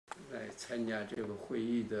参加这个会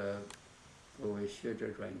议的各位学者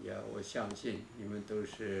专家，我相信你们都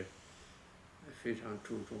是非常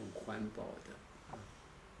注重环保的，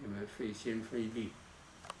你们费心费力，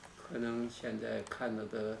可能现在看到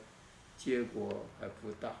的结果还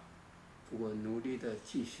不大，不过努力的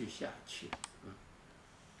继续下去，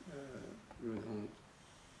如同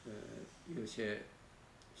有些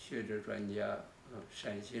学者专家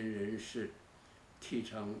善心人士提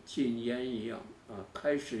倡禁烟一样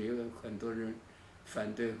开始也有很多人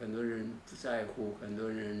反对，很多人不在乎，很多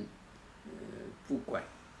人不管，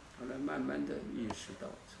后来慢慢的意识到，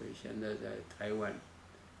所以现在在台湾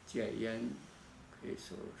戒烟可以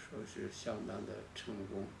说是相当的成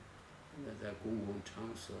功。现在在公共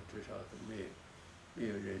场所至少都没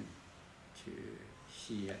有人去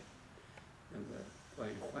吸烟。那个关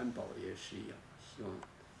于环保也是一样，希望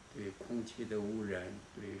对空气的污染、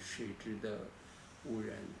对水质的污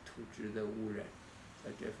染、土质的污染，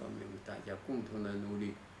在这方面大家共同的努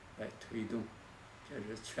力来推动，这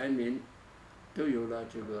是全民都有了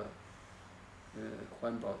这个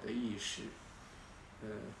环保的意识，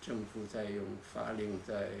政府在用法令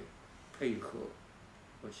在配合，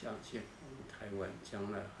我相信我们台湾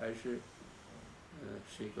将来还是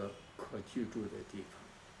是一个可居住的地方。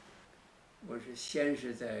我是先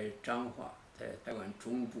是在彰化，在台湾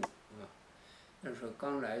中部那时候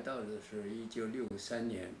刚来到的是1963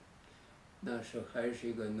年，那时候还是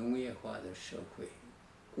一个农业化的社会，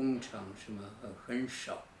工厂什么很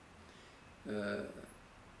少，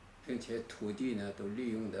并且土地呢都利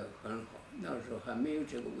用得很好，那时候还没有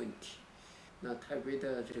这个问题。那台北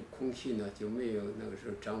的这空气呢就没有那个时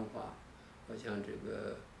候彰化，好像这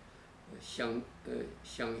个乡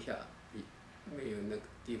下比没有那个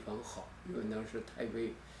地方好，因为那时候台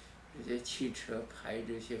北这些汽车排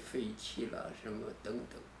这些废气啦什么等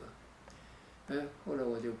等后来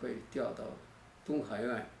我就被调到东海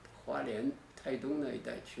岸、花莲、台东那一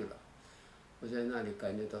带去了，我在那里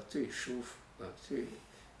感觉到最舒服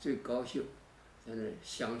最高兴，在那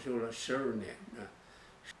享受了12年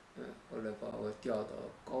后来把我调到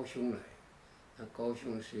高雄来，那高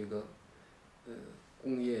雄是一个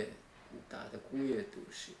大的工业都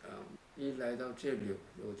市一来到这里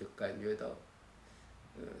我就感觉到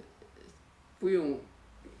不用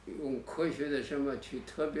科学的什么去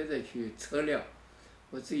特别的去测量，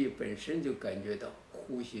我自己本身就感觉到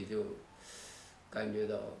呼吸就感觉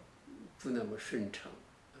到不那么顺畅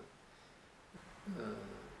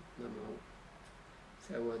那么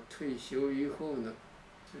在我退休以后呢，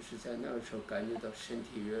就是在那个时候感觉到身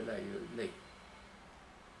体越来越累，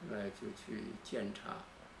后来就去检查，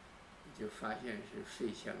就发现是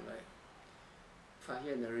肺腺癌，发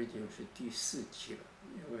现的已经是第4期了。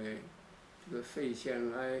因为这个肺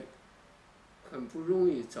腺癌很不容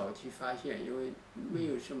易早期发现，因为没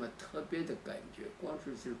有什么特别的感觉，光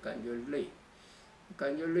是就感觉累，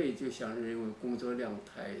就像是因为工作量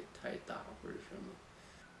太大或者什么。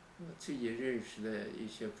我自己认识的一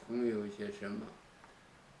些朋友，一些什么，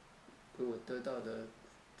给我得到的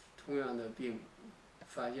同样的病，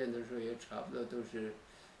发现的时候也差不多都是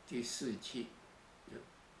第4期，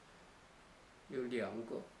有2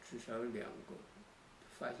个，至少有2个，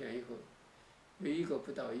发现以后，有1个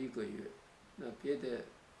不到1个月，那别的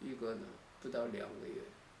1个呢不到2个月，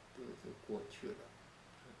就过去了。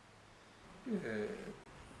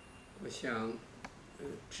我想，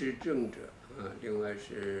执政者另外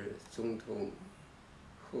是总统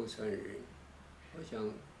候选人，我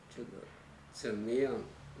想这个怎么样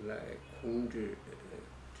来控制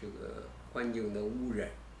这个环境的污染，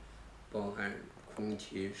包含空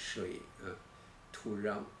气、水土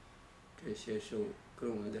壤，这些是跟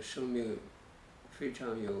我们的生命非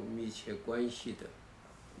常有密切关系的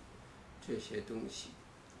这些东西，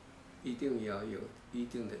一定要有一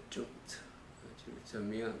定的政策，就是怎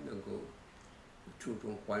么样能够注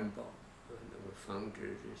重环保，能够防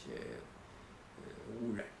止这些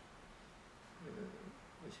污染。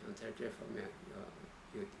我想在这方面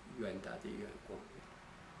要有远大的眼光，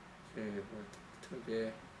所以我特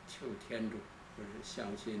别求天主，我是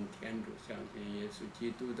相信天主，相信耶稣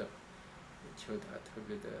基督的，求他特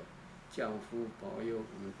别的降福保佑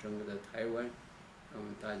我们整个的台湾，让我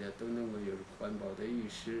们大家都能够有环保的意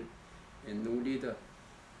识，也努力的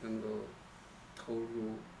能够投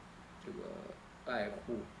入这个爱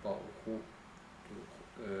护、保护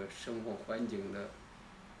这个生活环境的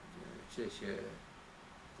这些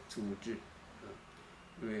组织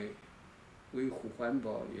因为维护环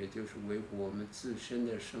保，也就是维护我们自身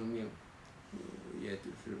的生命，也就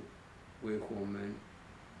是维护我们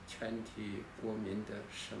全体国民的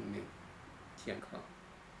生命健康。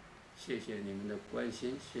谢谢你们的关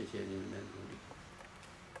心，谢谢你们的努力。